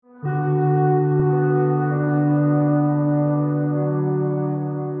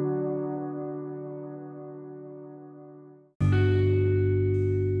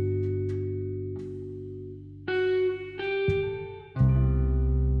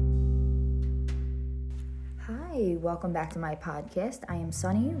Hi, welcome back to my podcast. I am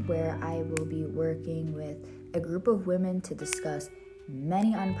Sunny, where I will be working with a group of women to discuss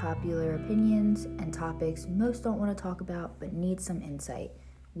many unpopular opinions and topics most don't want to talk about but need some insight.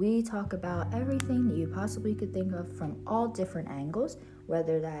 We talk about everything that you possibly could think of from all different angles,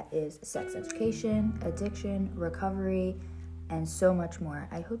 whether that is sex education, addiction, recovery, and so much more.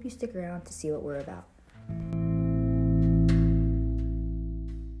 I hope you stick around to see what we're about.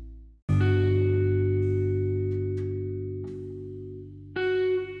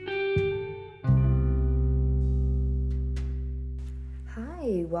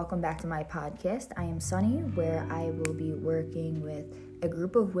 Hi, welcome back to my podcast. I am Sunny, where I will be working with a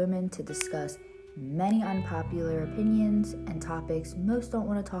group of women to discuss many unpopular opinions and topics most don't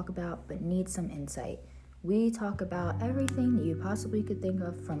want to talk about but need some insight. We talk about everything that you possibly could think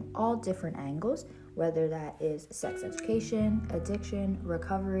of from all different angles, whether that is sex education, addiction,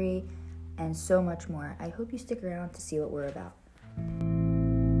 recovery, and so much more. I hope you stick around to see what we're about.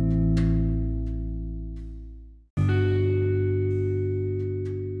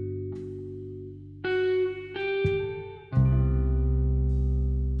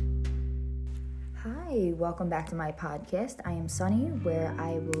 Hi, welcome back to my podcast. I am Sunny, where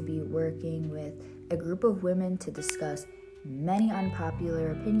I will be working with a group of women to discuss many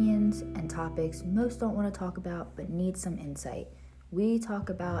unpopular opinions and topics most don't want to talk about but need some insight. We talk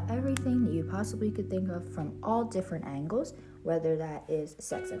about everything that you possibly could think of from all different angles, whether that is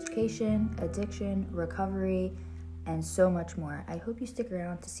sex education, addiction, recovery, and so much more. I hope you stick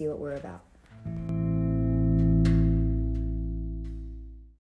around to see what we're about.